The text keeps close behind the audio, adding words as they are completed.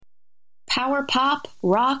Power pop,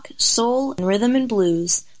 rock, soul, and rhythm and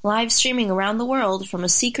blues. Live streaming around the world from a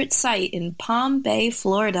secret site in Palm Bay,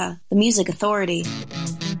 Florida. The Music Authority.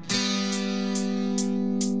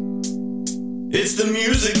 It's the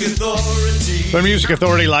Music Authority. The Music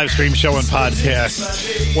Authority live stream show and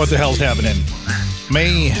podcast. What the hell's happening?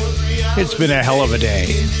 Me, it's been a hell of a day.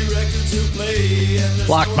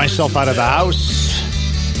 Locked myself out of the house.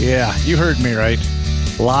 Yeah, you heard me right.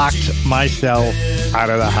 Locked myself out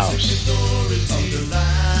of the house.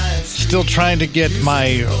 Still trying to get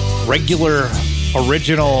my regular,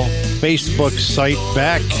 original Facebook site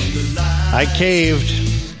back. I caved.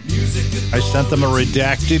 I sent them a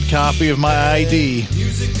redacted copy of my ID.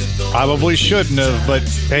 Probably shouldn't have, but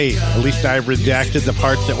hey, at least I redacted the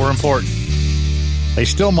parts that were important. They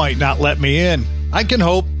still might not let me in. I can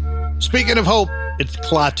hope. Speaking of hope, it's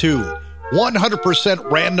Klaatu.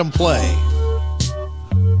 100% random play.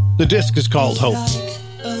 The disc is called Hope. Like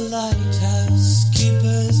a lighthouse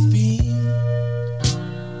keeper's beam.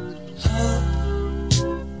 Hope,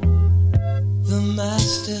 the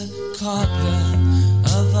master cobbler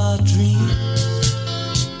of our dreams.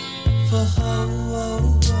 For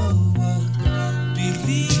hope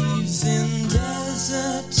believes in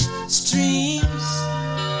desert streams,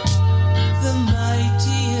 the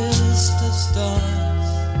mightiest of stars,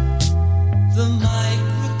 the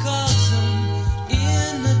microcosm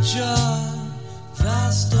in a jar,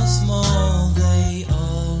 vast or small, they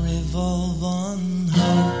all revolve on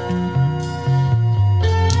hope.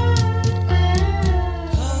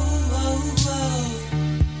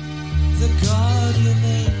 The guardian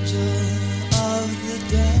angel of the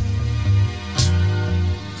dead.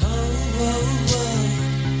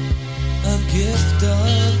 A gift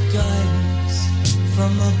of guidance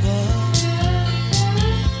from above.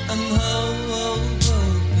 And hope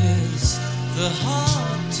is the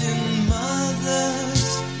heart in mother's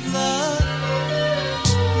love.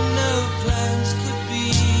 No plans could be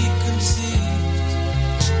conceived,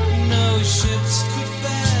 no ships could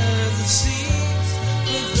bear the seas,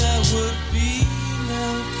 but there would be no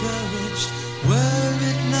courage were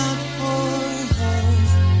it not for hope.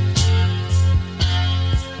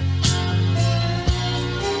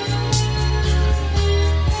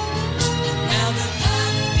 Now the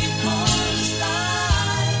path before us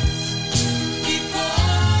lies, before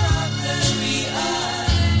our very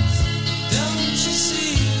eyes. Don't you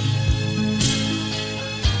see?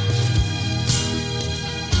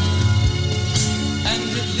 And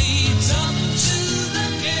it leads up to the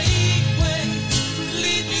gateway.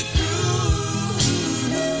 Lead me through.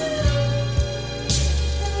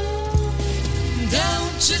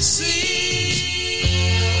 Don't you see?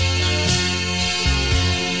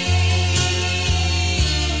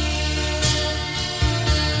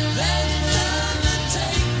 Then come and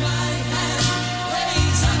take my hand,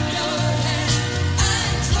 raise up your head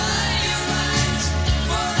and dry your eyes,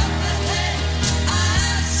 for up ahead I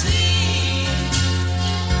see.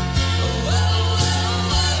 Oh,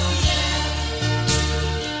 yeah.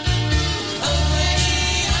 A way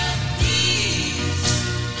of peace,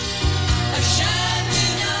 a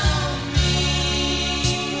shining on me.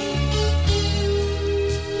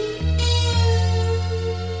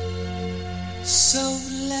 So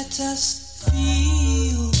let us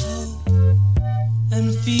feel hope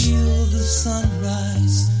and feel the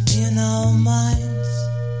sunrise in our minds.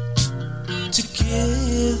 To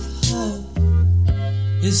give hope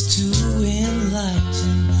is to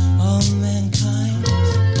enlighten all mankind.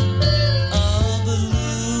 All but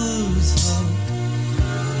lose hope,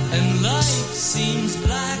 and life seems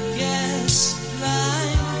black as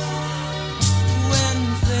blind. When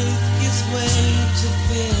faith gives way to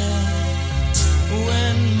fear,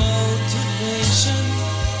 when motivation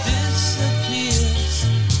disappears,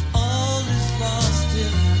 all is lost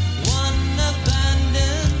if one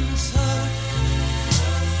abandons hope.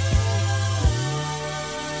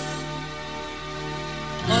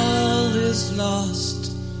 All is lost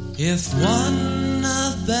if one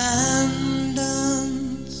abandons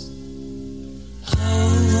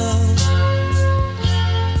hope.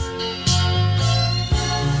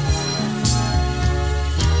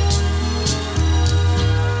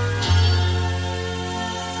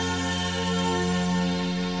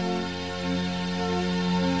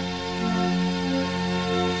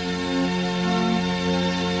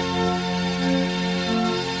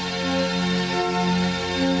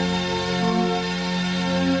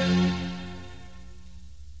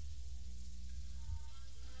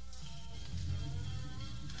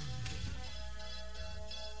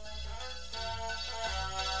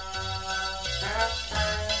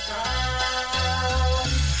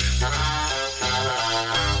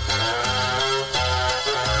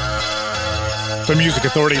 The Music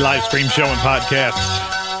Authority live stream show and podcast.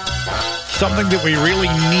 Something that we really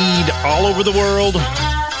need all over the world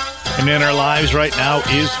and in our lives right now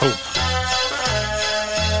is hope.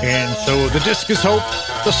 And so the disc is hope.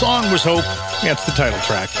 The song was hope. Yeah, it's the title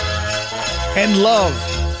track. And love.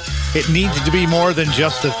 It needs to be more than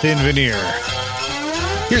just a thin veneer.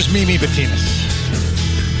 Here's Mimi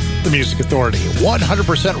Bettinas. The Music Authority.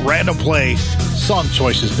 100% random play. Song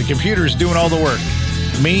choices. The computer's doing all the work.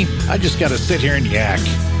 Me, I just got to sit here and yak.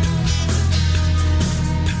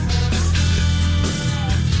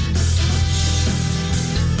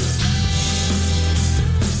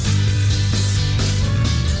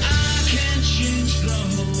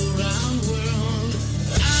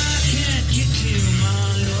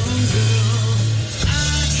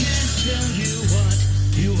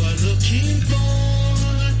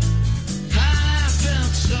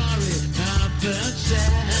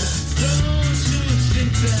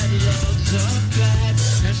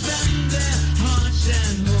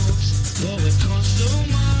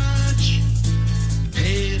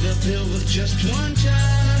 Just one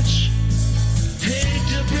touch. Hate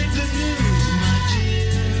to break the news, my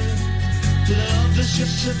dear. Love is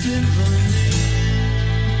just a thin veneer.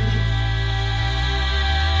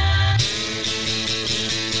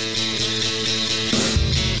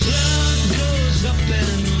 Love goes up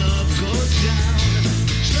and love goes down.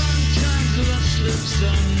 Sometimes love slips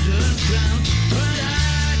underground, but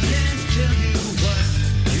I can't tell you what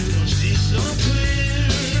you don't see so clear.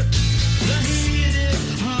 The heated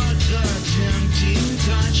hearts are tempting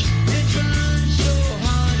touch. It burns so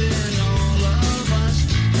hard in all of us.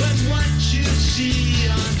 But what you see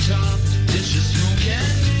on top is just smoke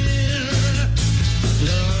and mirror.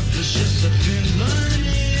 Love is just a thin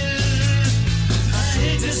veneer. I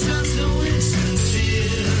hate this not so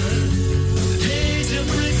insincere. Hate to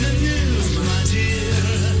break the news, my dear.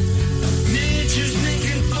 Nature's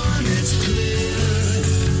making fun, it's clear.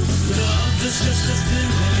 Love is just a thin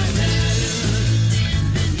veneer.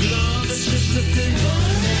 Love is just a thin veneer.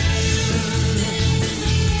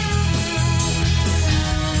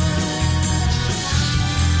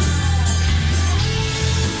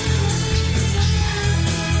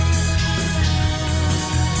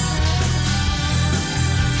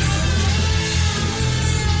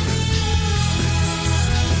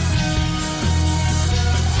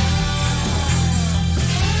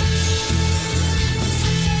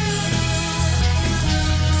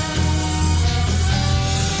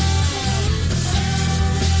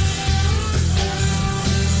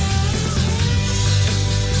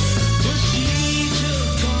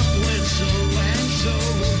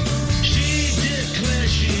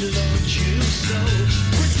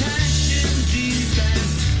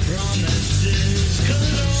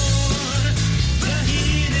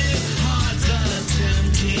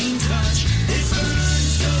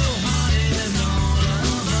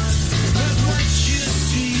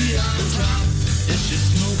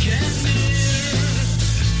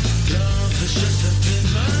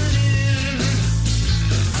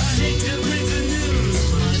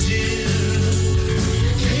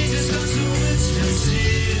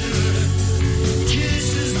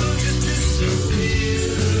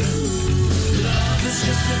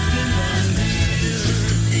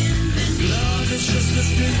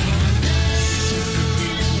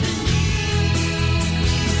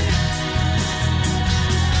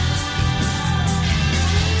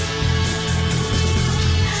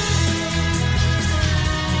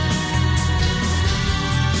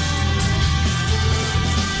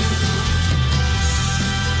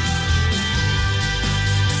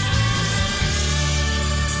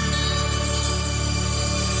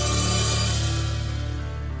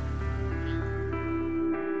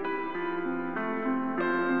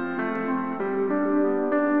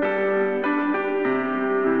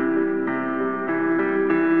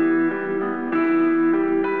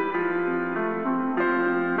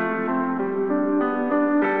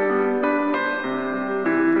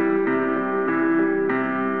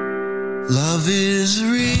 Love is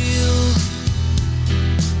real.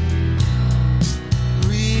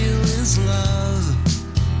 Real is love.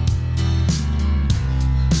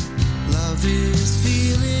 Love is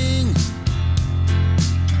feeling.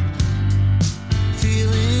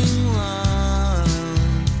 Feeling love.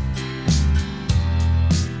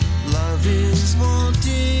 Love is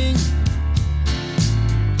wanting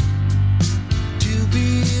to be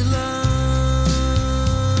loved.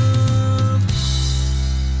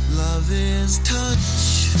 Love is touch.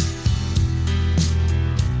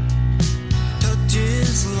 Touch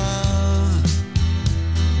is love.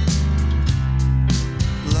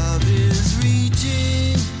 Love is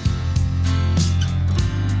reaching.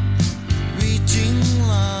 Reaching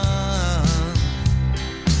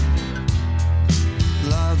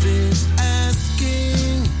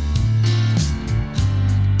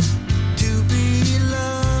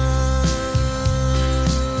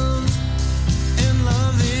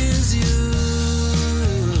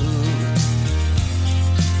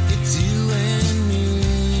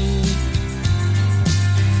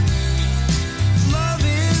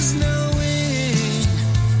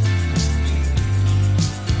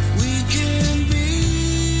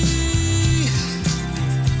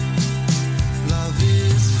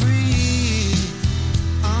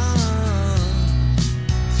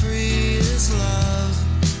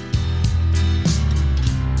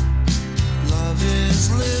is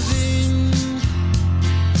living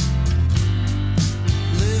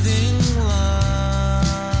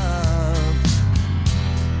love.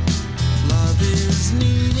 Love is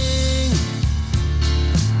needing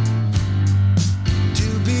to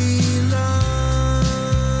be loved.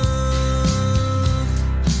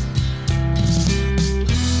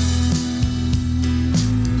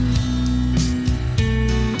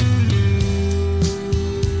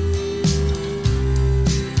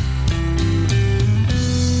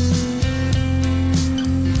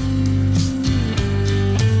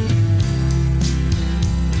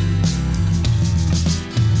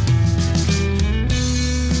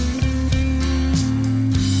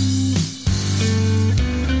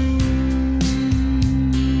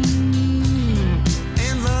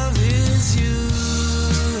 And love is you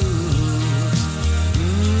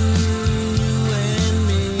and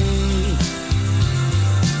me.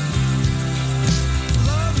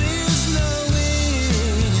 Love is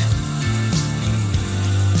knowing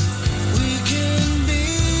we can be.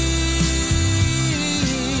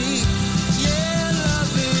 Yeah,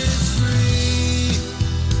 love is free.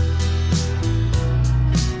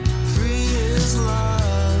 Free is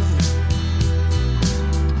love.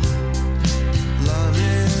 Love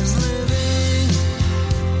is living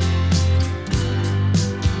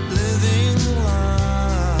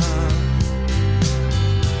love.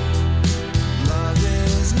 Love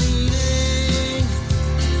is needing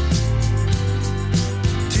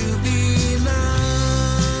to be loved.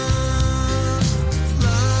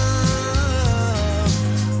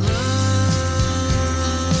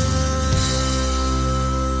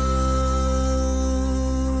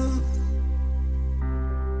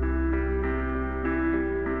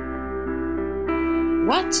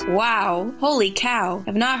 What? Wow. Holy cow.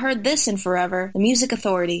 I've not heard this in forever. The Music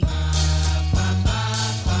Authority.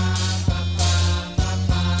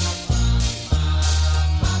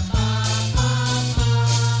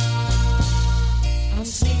 I'm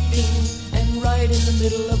sleeping and right in the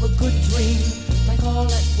middle of a good dream. Like all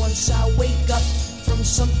at once I wake up from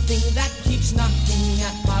something that keeps knocking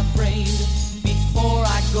at my brain. Before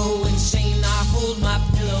I go insane, I hold my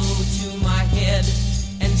pillow to my head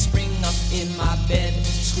and spring up in my bed,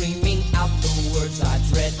 screaming out the words I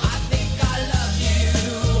dread. I think I love you.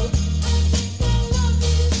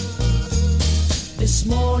 This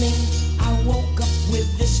morning I woke up with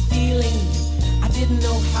this feeling I didn't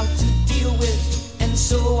know how to deal with, and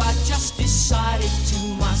so I just decided to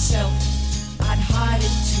myself I'd hide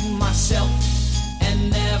it to myself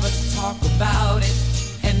and never talk about it,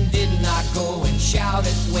 and did not go and shout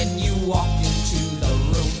it when you walked into the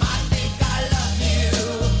room. I think I love you.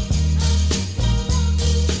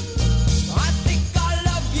 I think I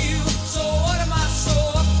love you. So what am I so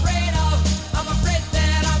afraid of? I'm afraid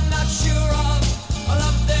that I'm not sure of a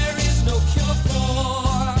love there is no cure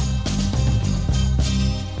for.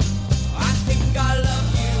 I think I love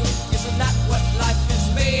you. Isn't that what life is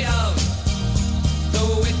made of?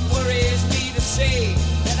 Though it worries me to say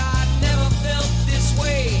that I never felt this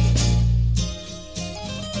way.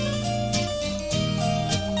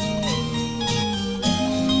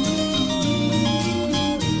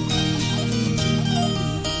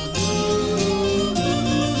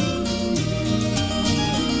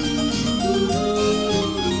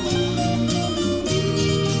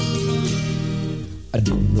 I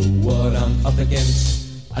don't know what I'm up against.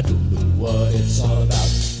 I don't know what it's all about.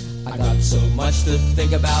 I got so much to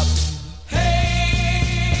think about.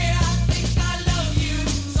 Hey, I think I love you.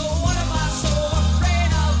 So what am I so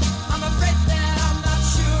afraid of? I'm afraid that I'm not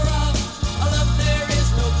sure of a love there is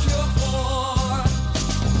no cure for.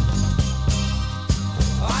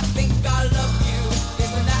 I think I love you.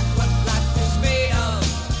 Isn't that what life is made of?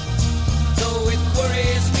 Though it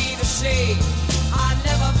worries me to say I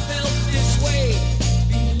never felt this way.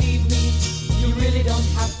 Believe me, you really don't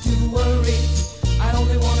have to worry. I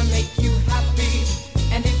only want to make you happy.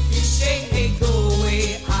 And if you say, hey, go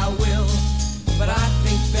away, I will. But I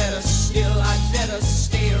think better still, I'd better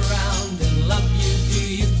stay around and love you. Do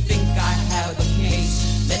you think I have the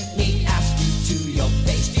case? Let me ask you to your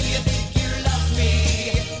face. Do you think you love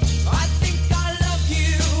me? I think I love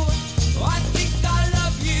you. I think I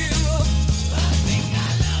love you. I think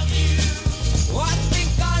I love you. I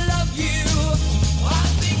think I love you. I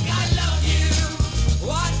think I love you.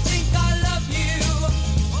 I think I love you.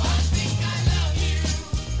 I think I love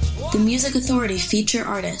you. The Music Authority feature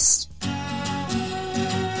artist.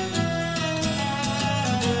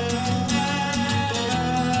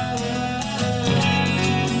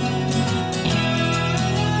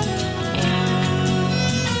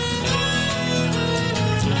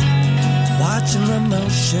 Watching the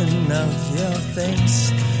motion of your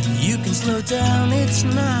face, You can slow down, it's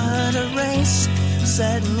not a race.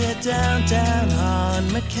 Setting you down on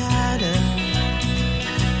Macadam.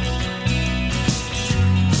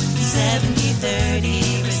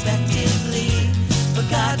 70-30 respectively.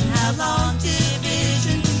 Forgotten how long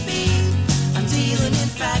division can be. I'm dealing in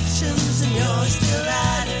fractions and you're still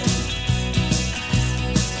at it.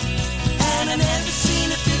 And I never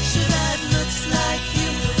seen a picture that looks like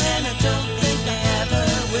you, and I don't think I ever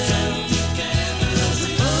will. 'Cause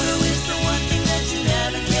the photo is the one thing that you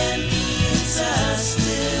never can be. It's a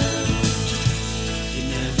still. You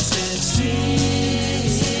never stand still.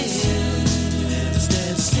 You never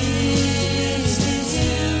stand still.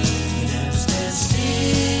 You never stand still.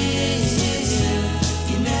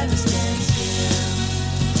 You never stand still.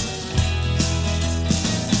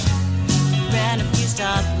 Ran a few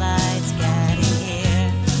stoplights getting here.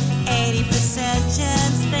 80%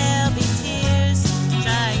 chance there'll be tears.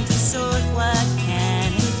 Trying to sort what can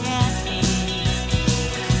and can't be.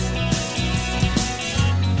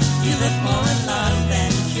 You look more in love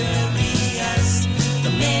than curious.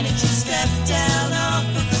 The minute you step down off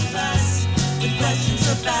of the bus with questions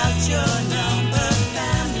about your number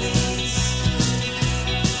families.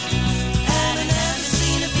 And I never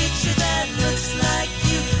seen a picture that looks like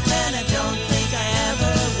you, and I don't think I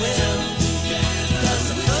ever will. 'Cause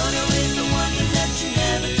the photo is the one thing that you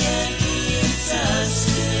never can be. It's a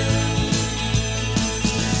still.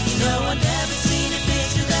 You know I've never seen a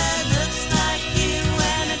picture that looks like you,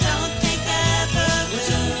 and I don't think I ever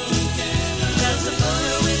will. 'Cause the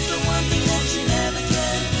photo is the one thing that you never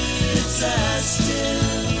can be. It's a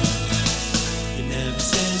still. You never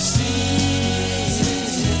stand still. You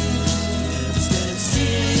never stand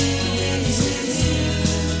still. You never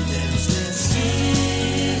stand still.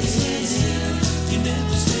 You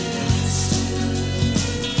never stand still.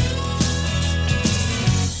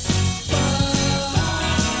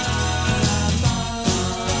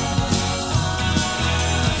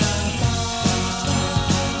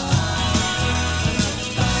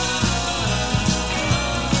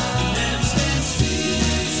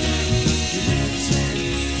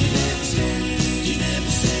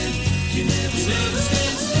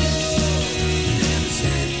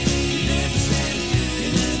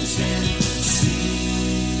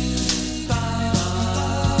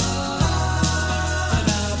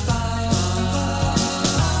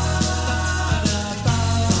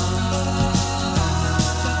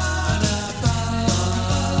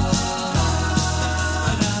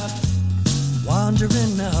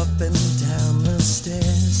 Wandering up and down the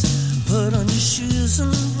stairs. Put on your shoes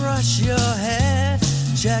and brush your hair.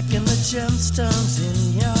 Checking the gemstones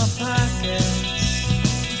in your pockets.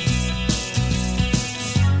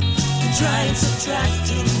 Trying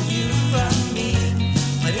subtracting you from me.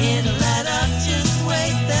 But it'll add up, just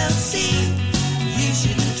wait, they'll see. You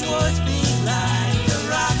shooting towards me like a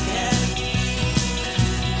rocket.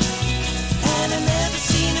 And I never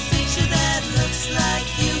seen a picture that looks like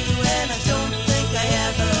you, and I don't think I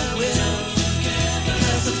ever will.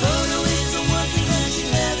 'Cause the photo is the one thing that you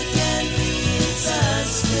never can be. It's a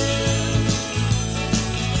still.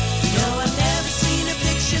 You know I've never seen a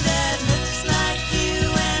picture that looks like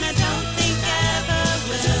you, and I don't think I ever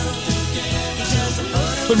will. Because the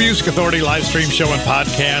photo The Music Authority live stream show and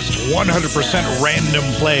podcast, 100%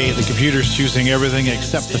 random play. The computer's choosing everything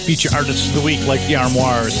except the feature artists of the week, like the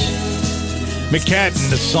Armoires. McCadden,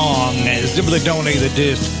 the song, Zibbly Donny, the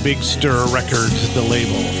disc, Big Stir Records, the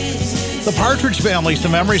label. The Partridge Family,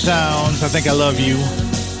 Some Memory Sounds, I Think I Love You.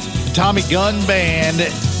 The Tommy Gunn Band,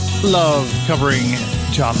 Love, covering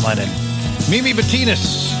John Lennon. Mimi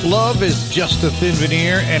Bettinas, Love is Just a Thin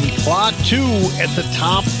Veneer. And Clock 2 at the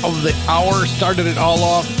top of the hour started it all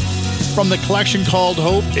off from the collection called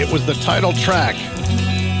Hope. It was the title track.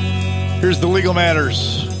 Here's the Legal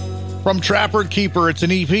Matters. From Trapper Keeper, it's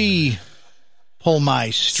an EP. Pull My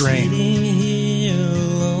String. Sitting here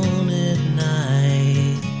alone at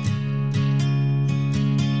night.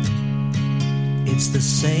 It's the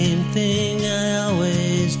same thing I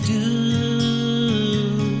always do.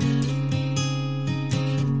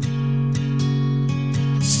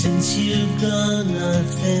 Since you've gone,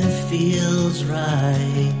 nothing feels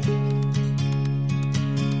right.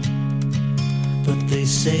 But they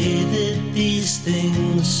say that these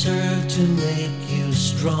things serve to make you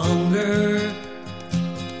stronger.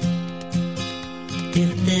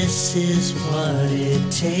 If this is what it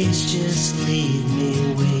takes, just leave me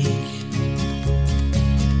weak.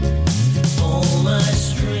 Pull my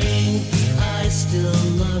string, I still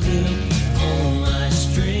love you. Pull my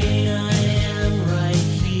string, I am right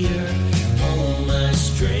here. Pull my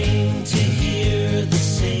string to hear the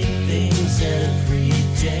same things every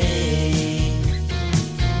day.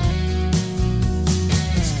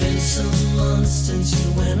 since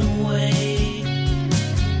you went away.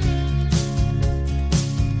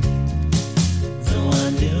 Though I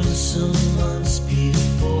knew some months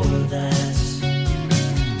before that.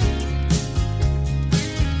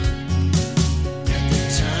 At the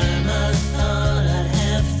time I thought I'd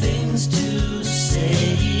have things to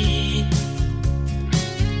say,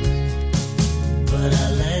 but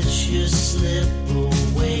I let you slip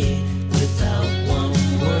away without one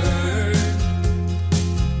word.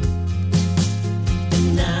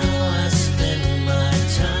 And now I spend my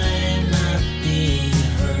time not being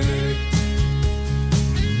heard.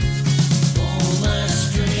 Oh my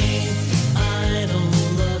string, I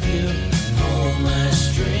don't love you. Oh my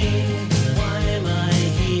string, why am I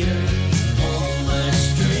here? Oh my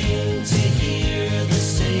string, to hear the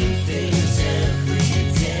same things every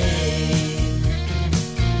day.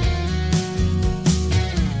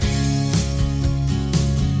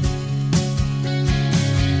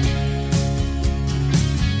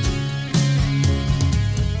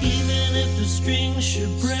 Even if the string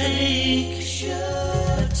should break,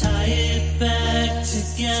 tie it back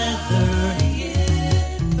together.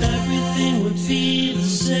 Everything would be the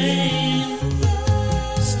same,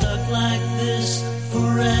 stuck like this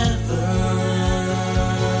forever.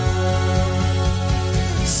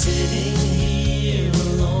 Sitting here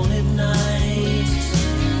alone at night,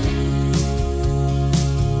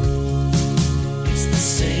 it's the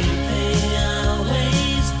same thing I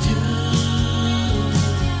always do.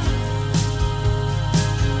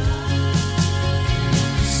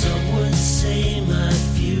 Some would say my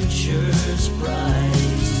future's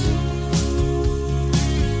bright,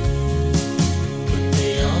 but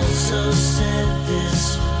they also said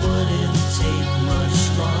this wouldn't take much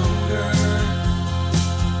longer.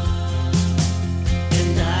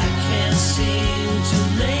 And I can't seem to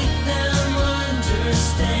make them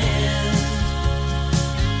understand.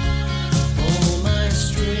 Oh my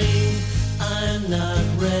string, I'm not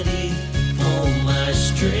ready. Oh my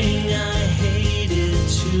string, I hate it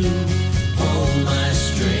too. Oh my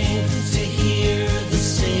string, to hear the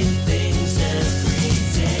same things every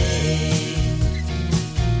day.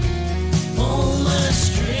 Oh my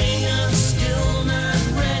string, I'm still not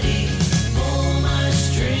ready. Oh my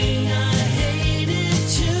string, I hate it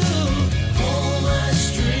too. Oh my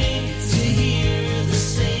string, to hear the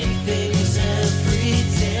same things every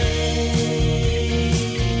day.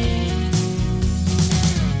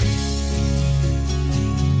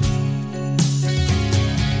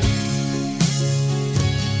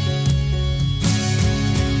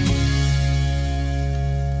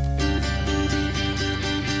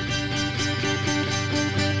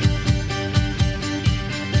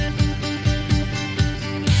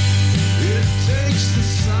 It takes the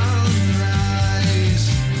sunrise,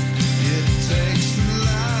 it takes the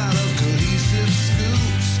light of cohesive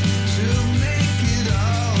scoops to make it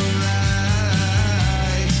alright.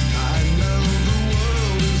 I know the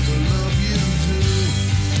world is the love you do.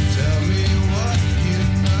 Tell me what you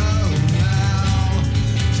know now.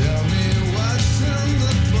 Tell me what's in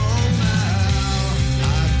the bowl now.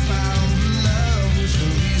 I found love with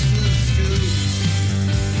cohesive scoops.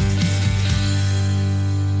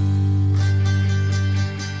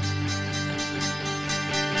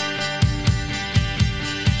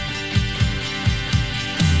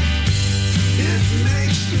 It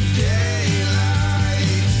makes the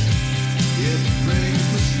daylight. It brings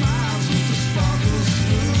the smiles with the sparkle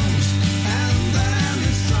spoons, and then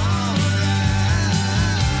it's alright.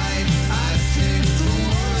 I think the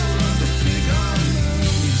world of the bigger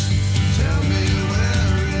news. Tell me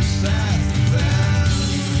where is that then?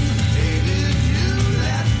 Hey, did you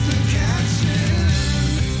let the cats in?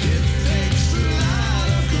 It takes a lot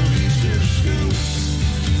of cohesive scoops.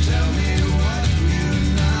 Tell me what you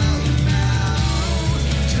know now.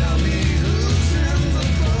 Tell me who's in the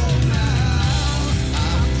boat now.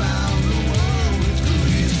 I found the world with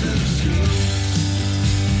cohesive scoops.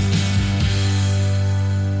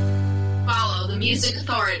 Follow the Music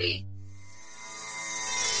Authority.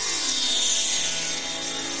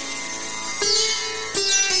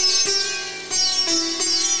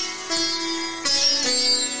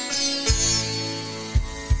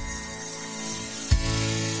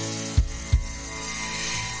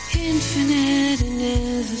 Infinite and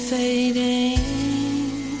never fading,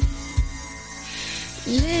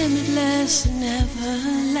 limitless and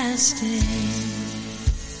everlasting.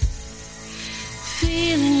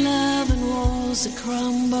 Feeling love and walls that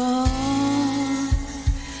crumble.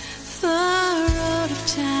 The road of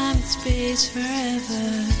time and space forever.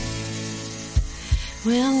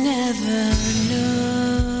 We'll never know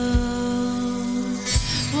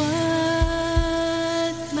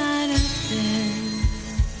what might have been.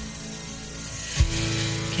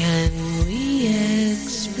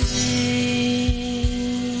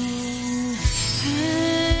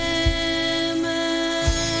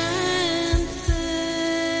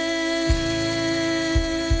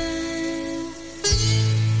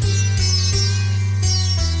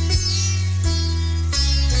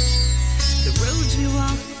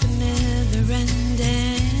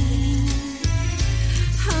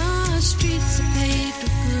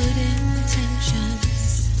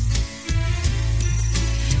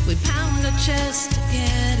 just to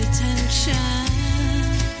get attention,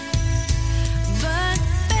 but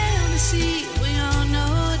fail to see we all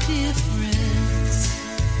know a difference.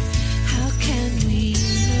 How can we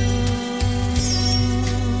know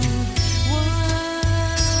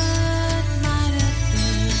what might have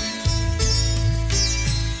been?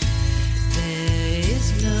 There is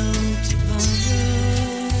no tomorrow.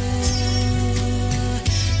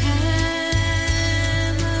 Hammer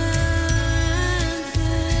and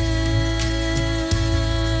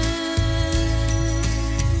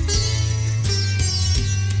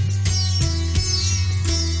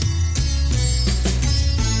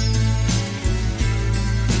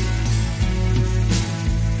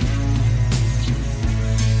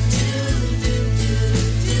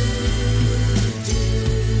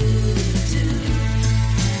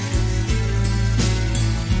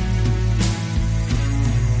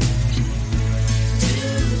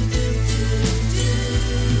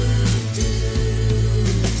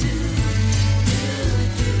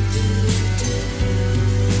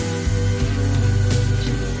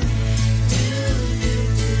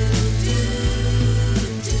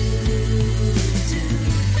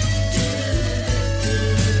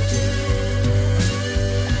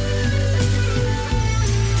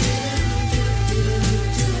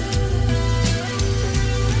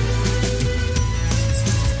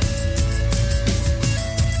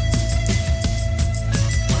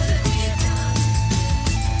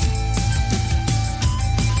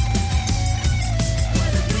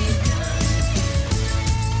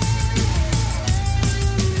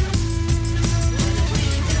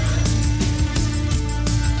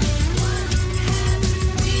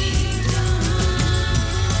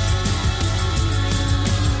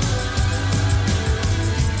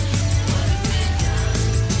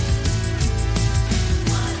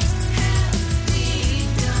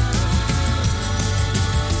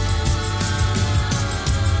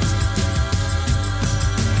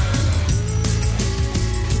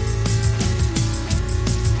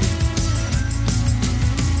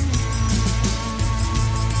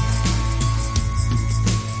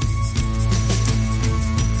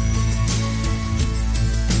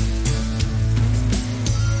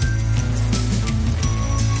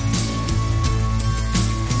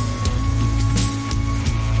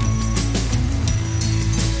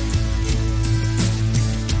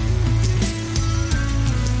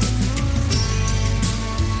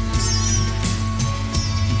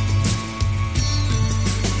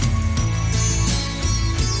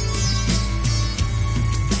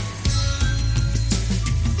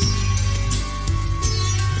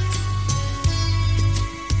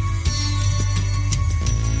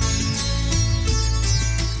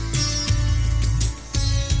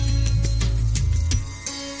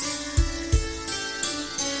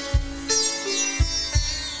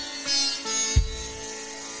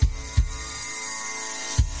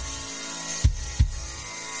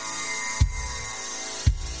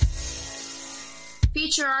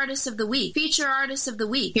Feature Artist of the Week. Feature Artist of the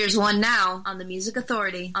Week. Here's one now on the Music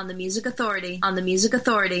Authority. On the Music Authority. On the Music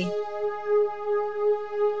Authority.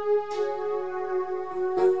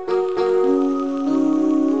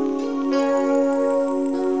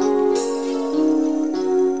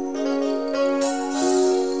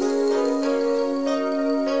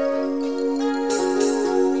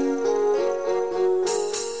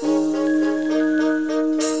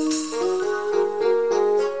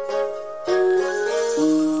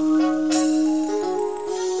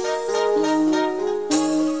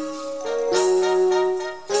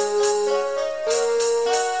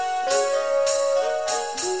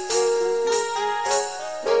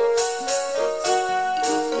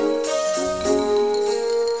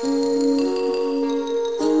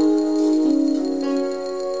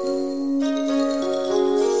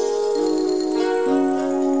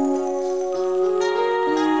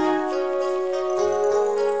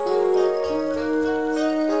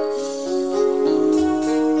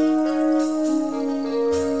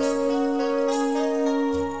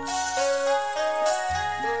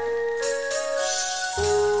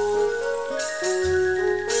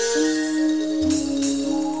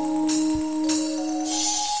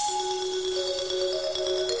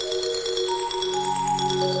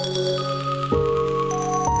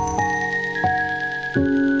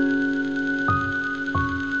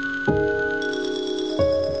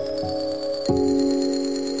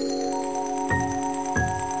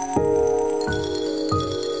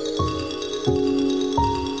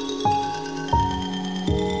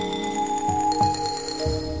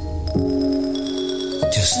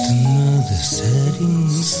 Just another setting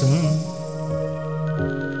sun.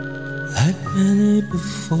 Like many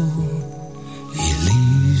before, he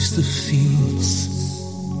leaves leaves the fields.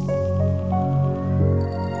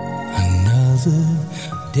 Another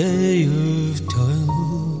day of toil,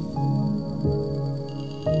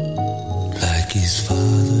 like his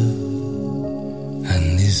father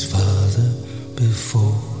and his father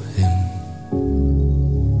before him.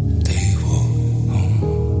 They walk home,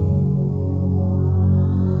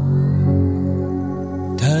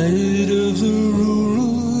 tired of the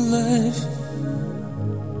rural life,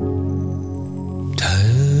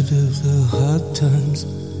 tired of the hard times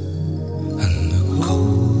and the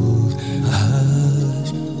cold,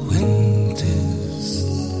 harsh winters.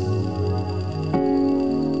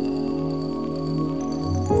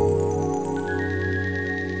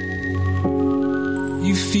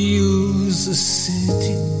 He feels the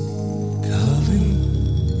city calling,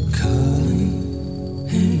 calling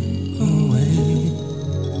him away.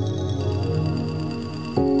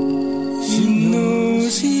 She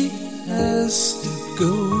knows he has to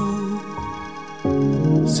go.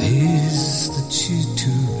 Says that she's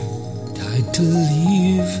too tired to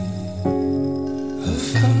leave her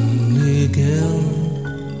family girl.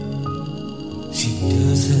 She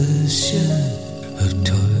does her share of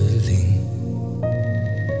toiling.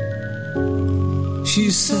 She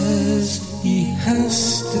says he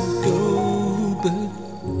has to go, but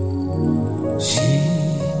she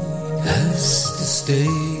has to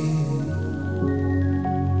stay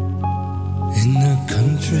in a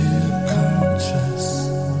country of contrast.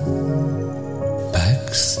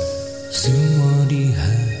 Packs soon what he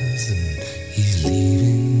has and he's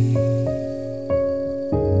leaving.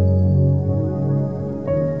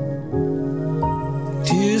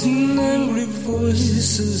 Tears and angry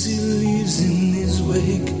voices he leaves in his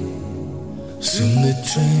wake. Soon the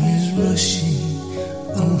train is rushing,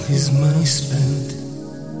 all his money spent.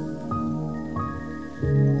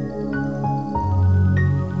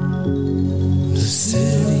 The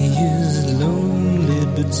city is lonely,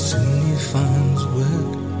 but soon he finds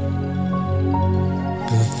work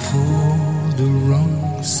before the wrong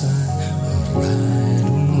side of right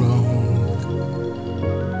and wrong.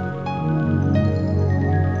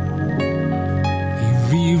 He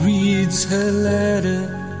rereads her letter,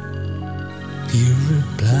 he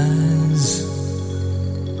replies,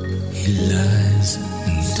 he lies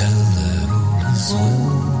and tells her all is well.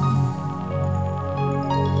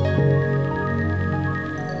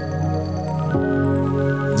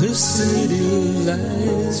 The city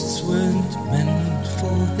lights weren't meant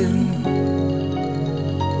for him.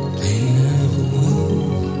 They never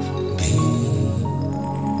will be.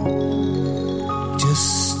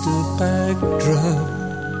 Just a backdrop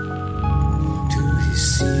to his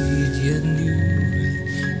seed yet new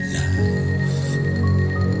life.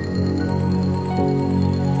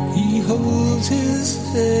 He holds his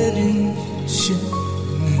head in shame.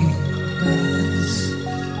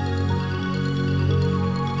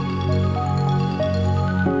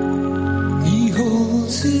 He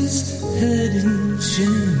holds his head in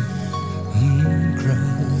shame and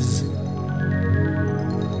cries.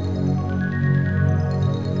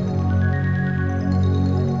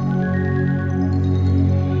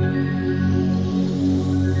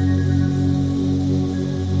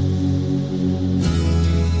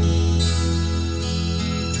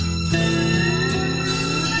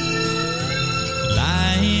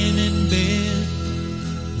 Lying in bed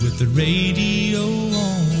with the radio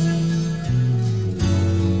on,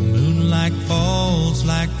 moonlight falls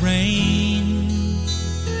like rain.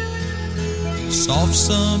 Soft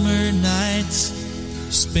summer nights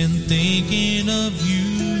spent thinking of you.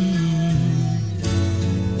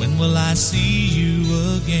 When will I see you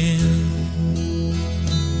again?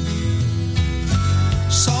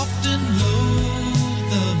 Soft and low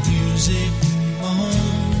the music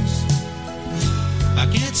moans. I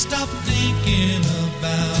can't stop thinking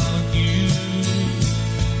about you,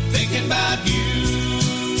 thinking about you.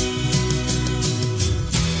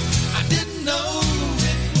 I didn't know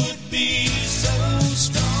it would be so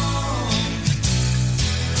strong,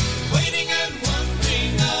 waiting and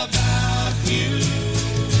wondering about you.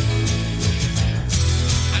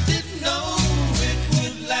 I didn't know it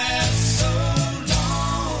would last so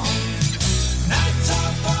long. Nights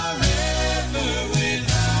are forever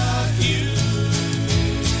without you.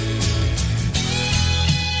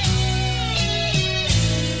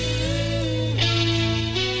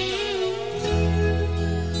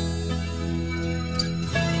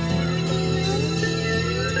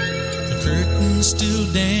 Curtains still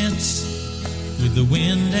dance with the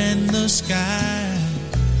wind and the sky.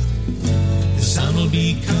 The sun will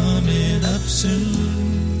be coming up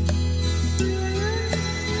soon,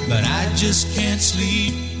 but I just can't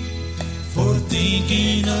sleep for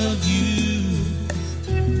thinking of you.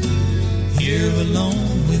 here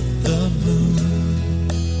alone with the moon.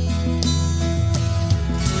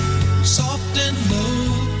 Soft and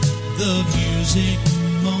low, the music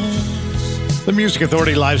moans. The Music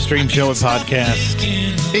Authority live stream show and podcast.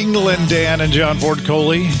 England Dan and John Ford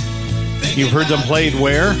Coley. You've heard them played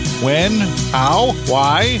where, when, how,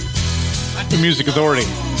 why? The Music Authority.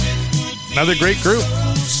 Another great group.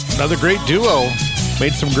 Another great duo.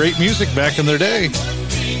 Made some great music back in their day.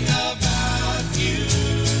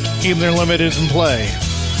 Even their limited in play.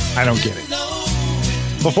 I don't get it.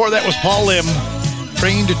 Before that was Paul Lim,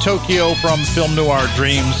 Train to Tokyo from Film Noir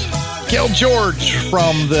Dreams. Gail George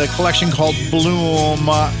from the collection called Bloom,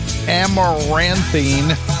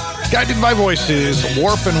 Amaranthine. Guided by Voices,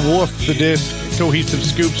 Warp and Woof, the disc, Cohesive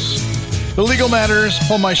Scoops. The Legal Matters,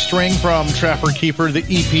 Pull My String from Trapper Keeper, the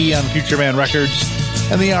EP on Future Man Records.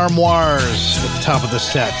 And the Armoires at the top of the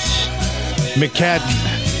sets.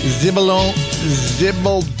 McCadden, Zibaldone,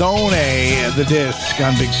 the disc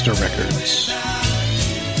on Big Star Records.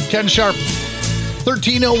 Ken Sharp,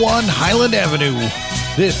 1301 Highland Avenue.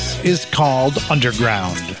 This is called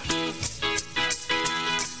Underground.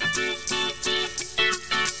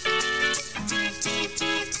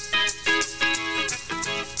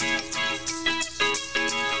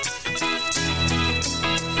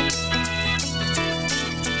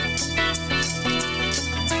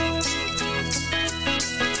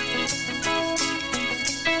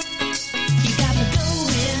 You got me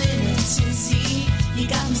going in a tizzy. You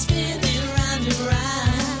got me spinning round and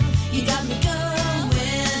round. You got me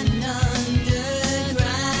going underground.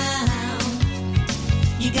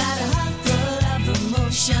 You got a heart full of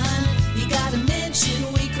emotion. You got a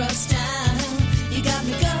mention we crossed down. You got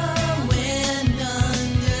me going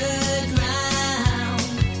underground.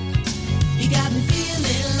 You got me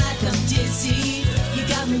feeling like I'm dizzy. You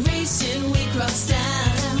got me racing, we crossed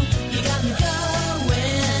down. You got me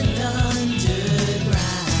going underground.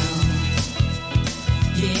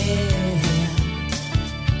 Yeah.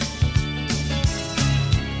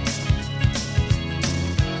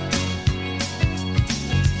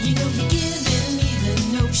 You know you're giving me the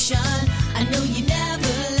notion. I know you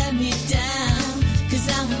never let me down. 'Cause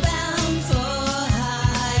I'm bound for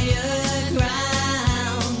higher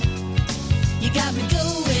ground. You got me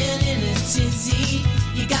going in a tizzy.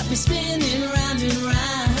 You got me spinning round and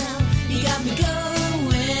round. You got me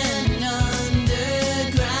going underground.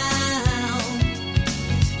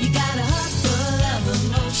 You got a heart full of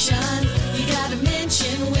emotion. You got a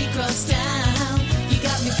mention we crossed down. You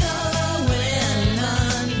got me going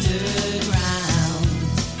underground.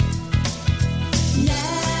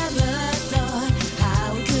 Never thought how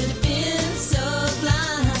it could have been so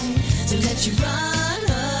blind to let you run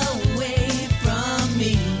away from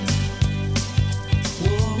me.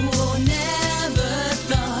 Whoa, never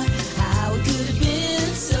thought how it could have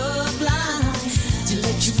been so blind to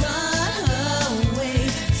let you run away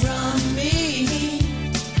from me.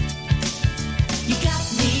 You got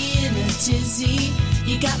me in a tizzy.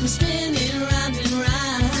 You got me spinning round and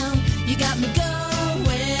round. You got me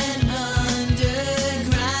going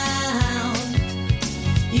underground.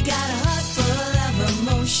 You got a heart full of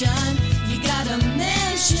emotion. You got a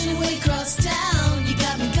mansion way across town. You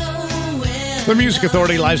got me going. The Music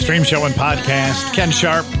Authority live stream show and podcast. Ken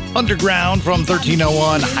Sharp, Underground from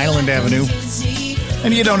 1301 Highland Avenue.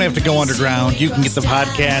 And you don't have to go underground. You can get the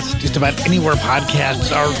podcast just about anywhere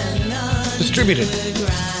podcasts are distributed.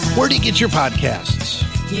 Where do you get your podcasts?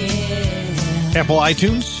 Apple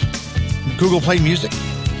iTunes, Google Play Music,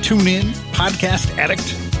 TuneIn, Podcast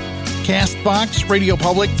Addict, Castbox, Radio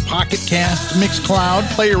Public, Pocket Cast, Mixcloud,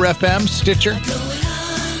 Player FM, Stitcher.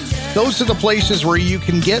 Those are the places where you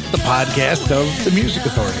can get the podcast of the Music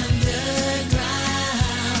Authority.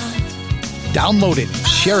 Download it,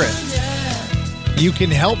 share it. You can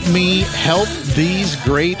help me help these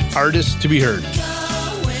great artists to be heard.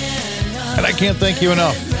 And I can't thank you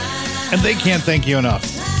enough. And they can't thank you enough.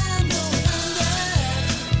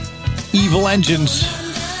 Evil Engines.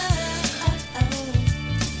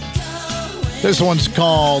 This one's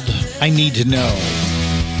called I Need to Know.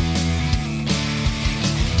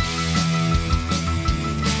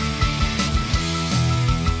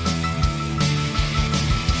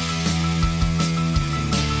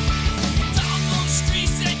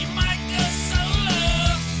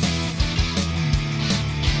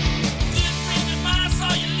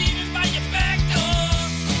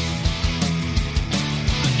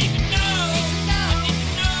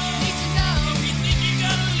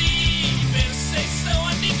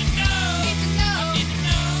 Need to know.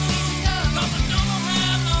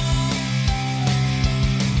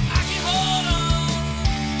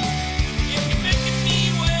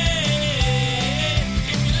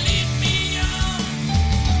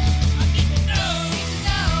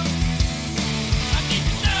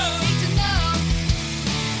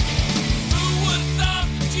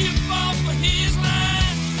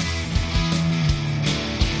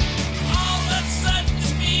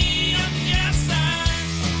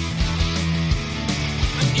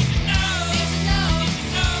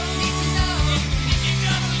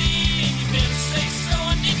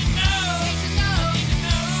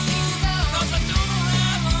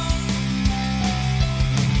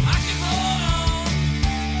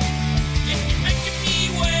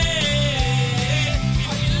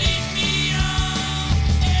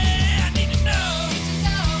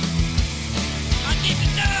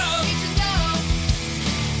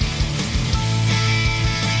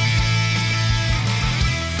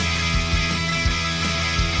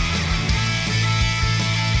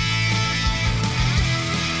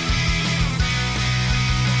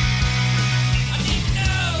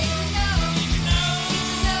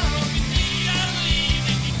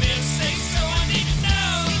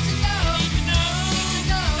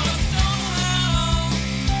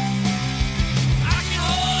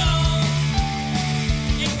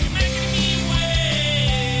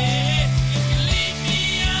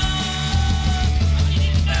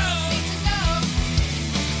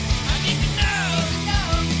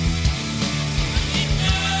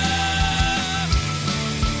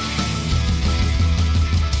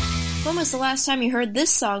 was the last time you heard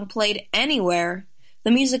this song played anywhere?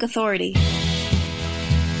 The Music Authority. I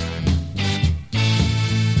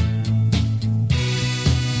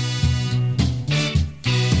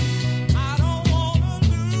don't wanna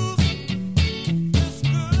lose this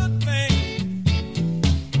good thing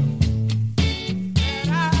that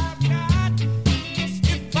I've got. 'Cause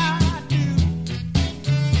if I do,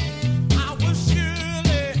 I will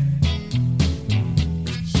surely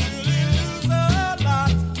lose a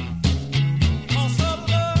lot. 'Cause the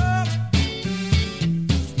love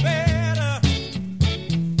is better.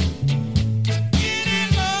 Any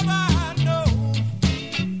love I know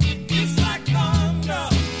is like thunder.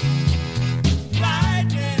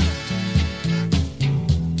 Lightning,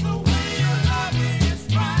 the way you love me is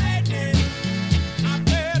frightening. I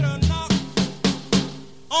better knock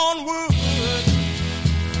on wood,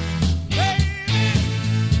 baby.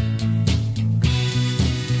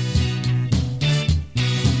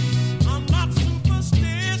 I'm not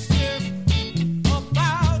superstitious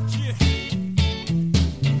about you,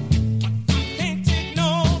 but I can't take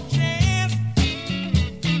no chance.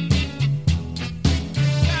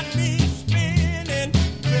 Got me spinning,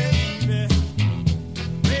 baby.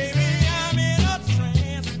 Baby, I'm in a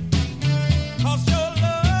trance. 'Cause your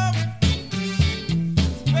love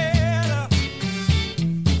is better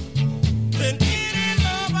than any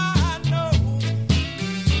love I know.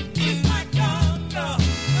 It's like thunder,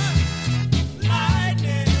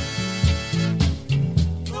 lightning.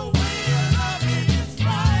 The way you love me is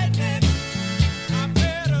frightening. I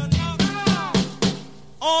better knock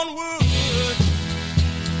on wood,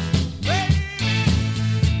 baby.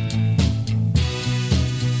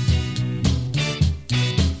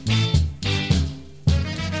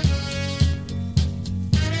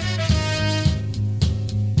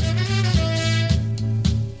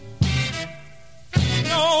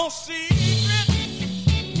 No secret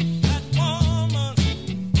that woman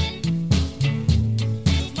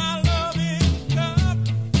is my loving cup.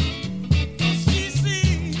 'Cause she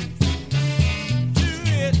sees to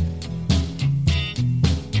it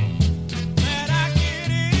that I get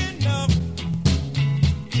enough.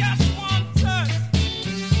 Just one touch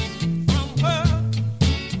from her,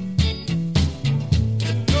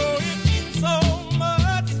 you know it means so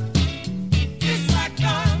much. It's like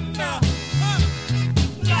thunder,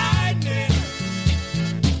 lightning.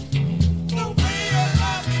 The way you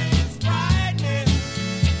love me is frightening.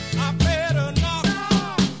 I better knock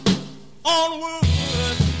on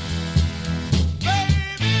wood,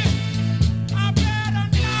 baby. I better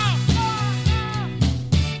knock.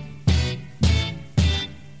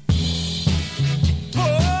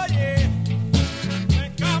 Oh yeah,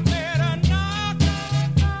 think I better knock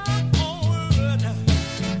on wood.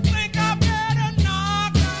 Think I better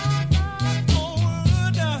knock on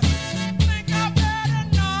wood. Think I better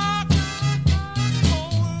knock on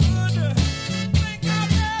wood. Think I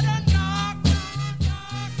better knock.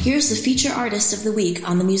 Here's the feature artist of the week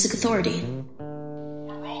on the Music Authority.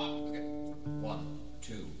 We're rolling. Okay. 1,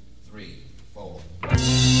 2, 3, 4.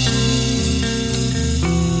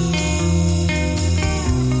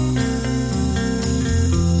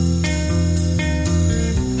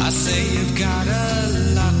 I say you've got a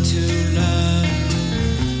lot to learn.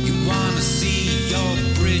 You wanna see your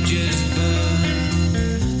bridges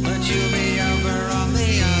burn, but you'll be over on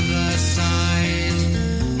the other side,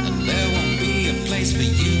 and there won't be a place for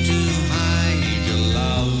you to hide your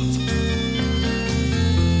love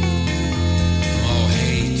or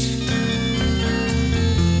hate.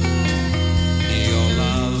 Your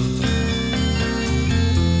love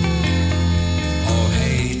or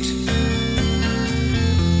hate.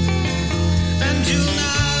 And you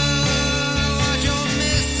know what you're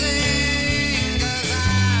missing, 'cause I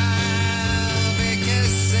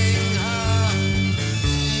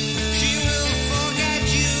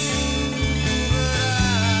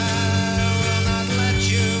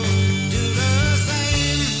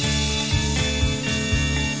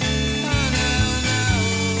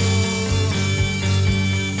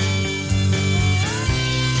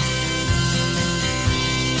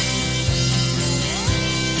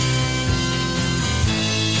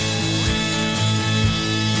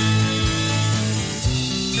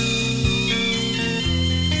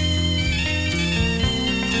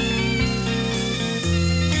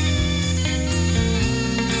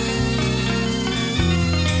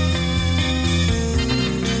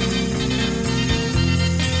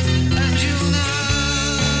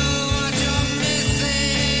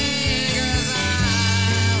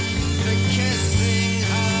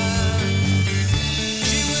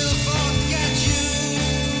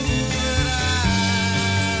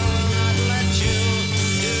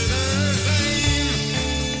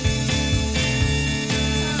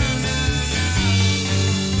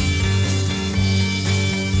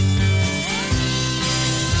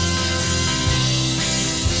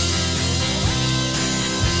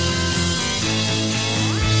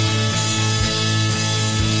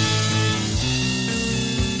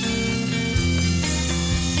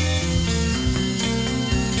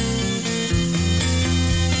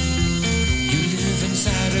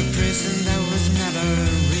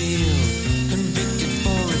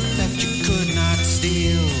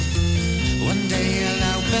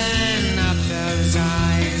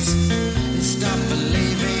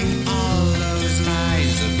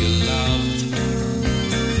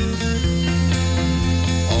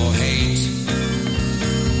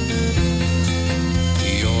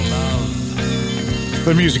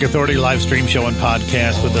The Music Authority live stream show and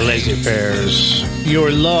podcast with the Lazy Affairs.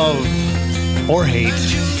 Your love or hate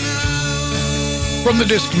from the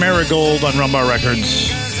disc Marigold on Rumbar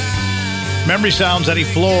Records. Memory Sounds, Eddie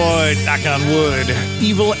Floyd, Knock on Wood.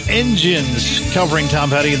 Evil Engines covering Tom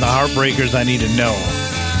Petty and the Heartbreakers, I Need to Know.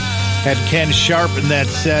 Had Ken Sharp in that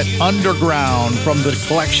set. Underground from the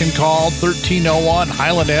collection called 1301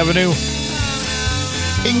 Highland Avenue.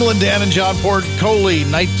 England Dan and John Ford Coley,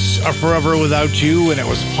 Nights Are Forever Without You, and it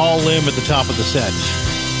was Paul Lim at the top of the set.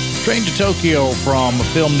 Train to Tokyo from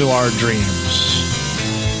Film Noir Dreams.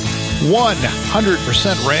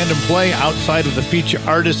 100% random play outside of the feature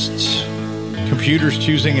artists. Computers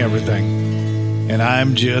choosing everything. And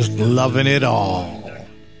I'm just loving it all.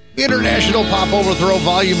 International Pop Overthrow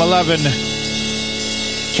Volume 11.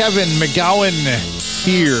 Kevin McGowan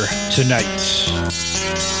here tonight.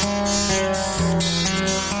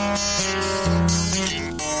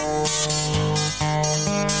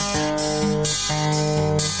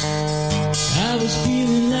 I was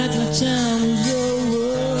feeling like my time was over.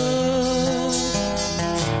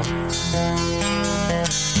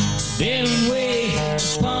 Bearing weight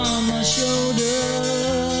upon my shoulder.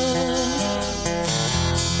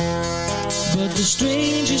 But the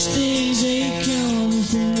strangest things they come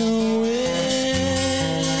from nowhere.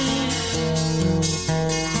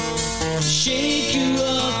 Shake you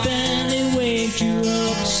up and they wake you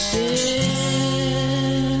upstairs.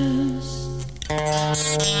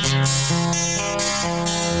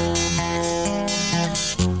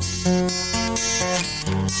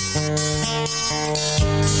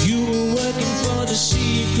 You were working for the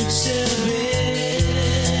Secret Service.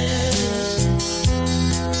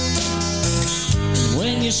 And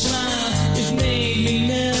when you smiled, it made me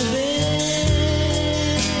nervous.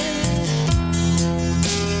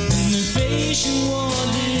 And the face you wore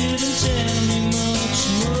didn't tell me much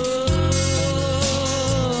more.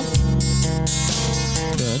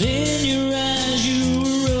 But in your eyes you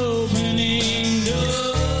were opening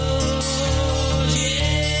doors,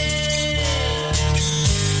 yeah.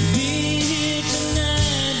 Being here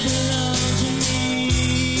tonight belongs to me.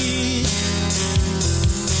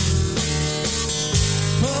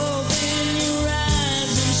 Open your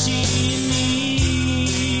eyes and see me.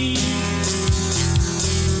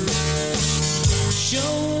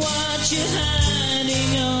 Show what you're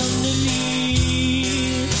hiding underneath.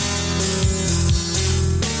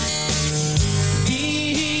 Be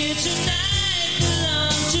here tonight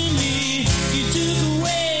belong to me. You took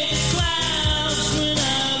away the clouds when I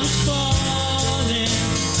was falling.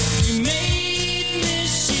 You made me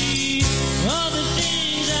see all the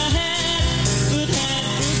things I had but had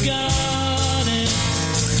forgotten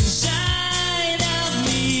inside of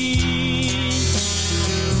me.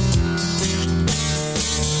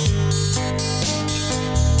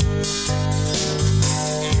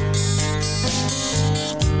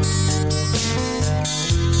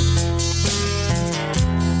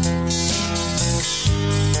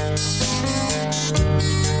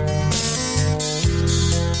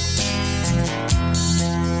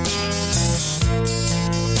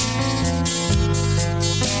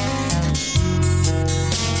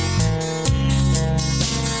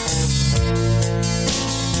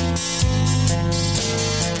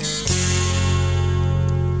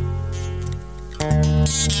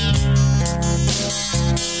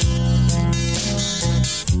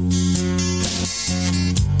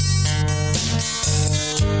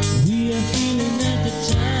 We are feeling that the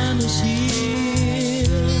time is here.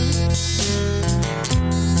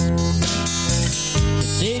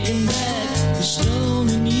 Taking back the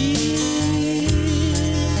stolen years.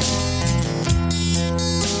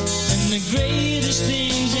 And the greatest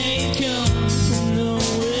things ain't come from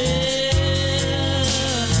nowhere.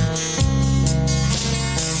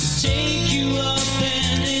 Take you up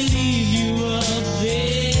and they leave you up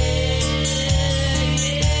there.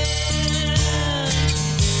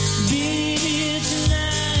 Be here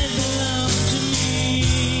tonight belong to me.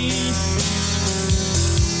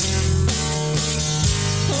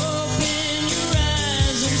 Open your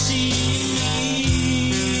eyes and see me.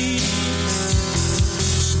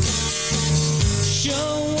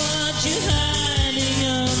 Show what you're hiding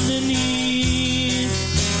underneath.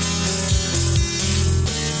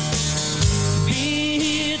 Be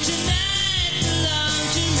here tonight belong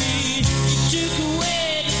to me. You took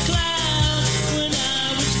away the clouds when I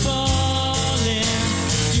was falling.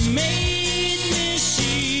 You made me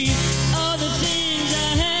see all the things I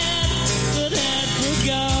had but had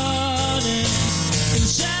forgotten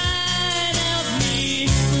inside of me.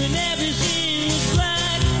 When everything was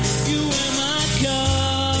black, you were my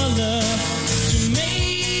color.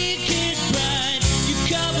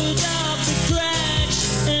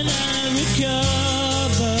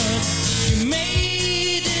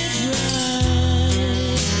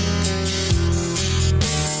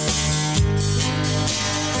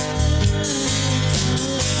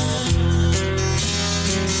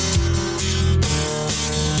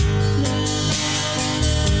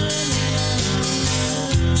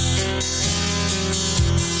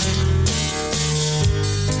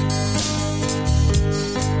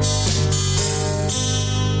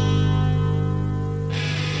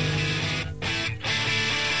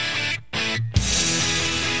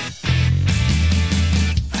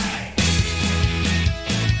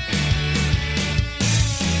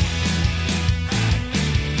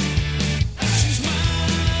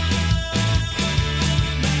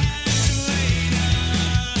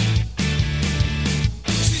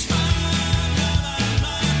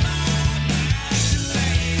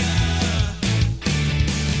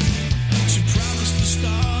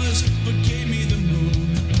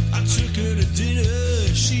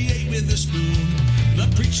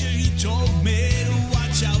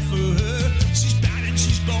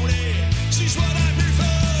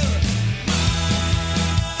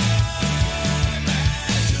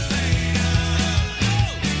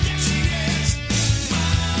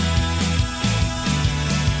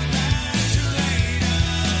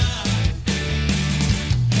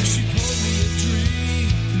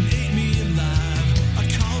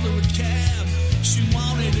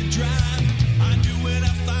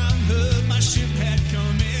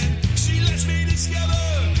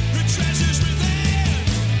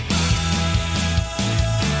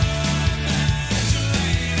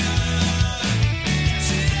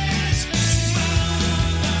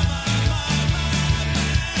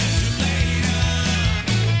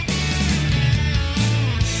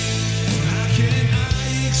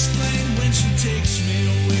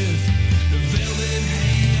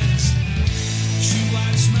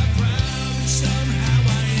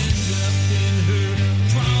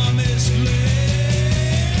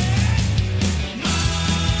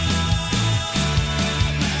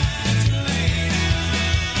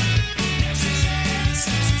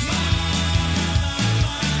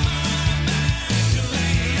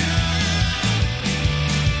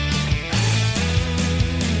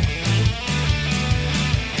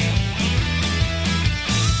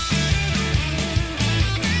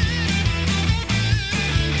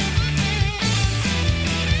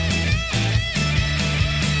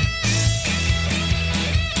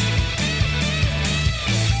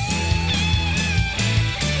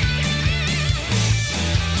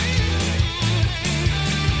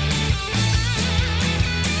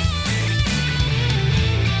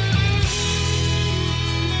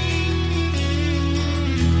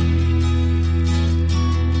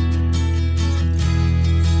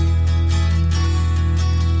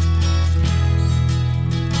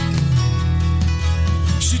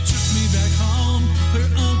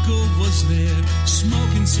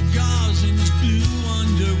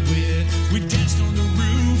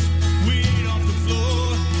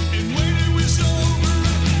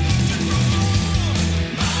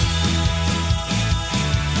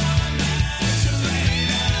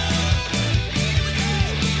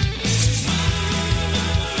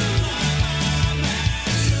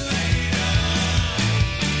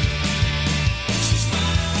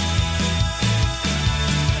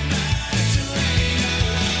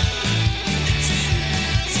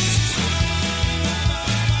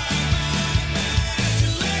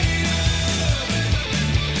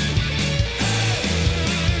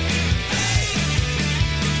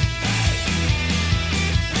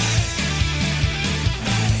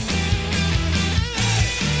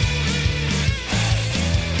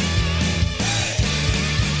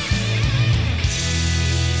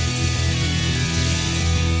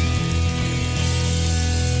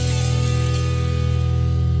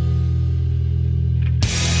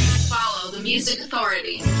 Music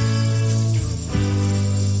Authority.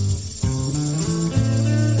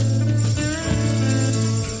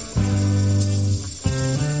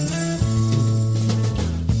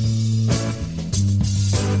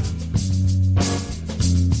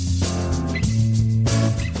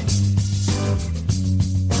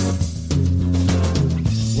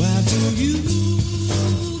 Why do you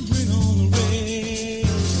bring on the rain?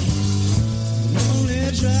 Only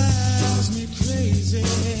drives me crazy.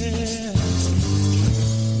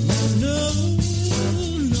 I know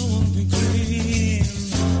no one can claim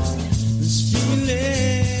this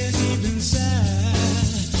feeling deep inside.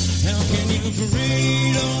 How can you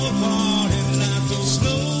parade all apart and like those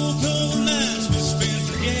slow cold nights we spent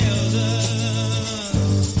together?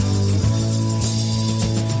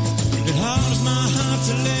 It hardens my heart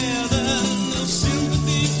to leather, no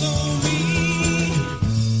sympathy for me.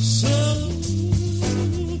 So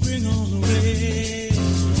bring on the rain,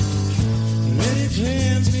 let it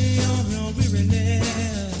cleanse me of your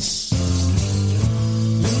weariness.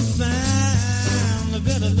 You'll find a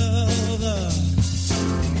better love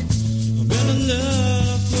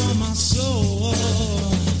for my soul.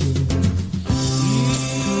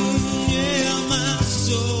 Yeah, my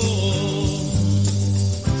soul.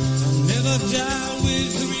 Never die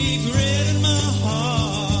with regret in my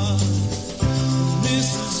heart. This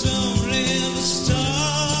is only the start.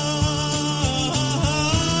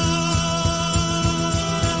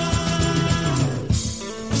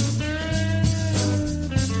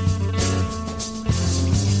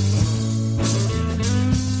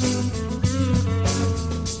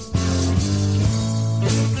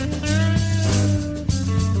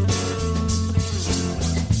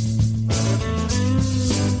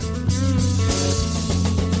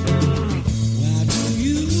 Why do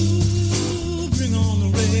you bring on the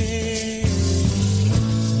rain?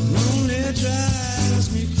 Only drives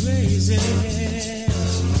me crazy.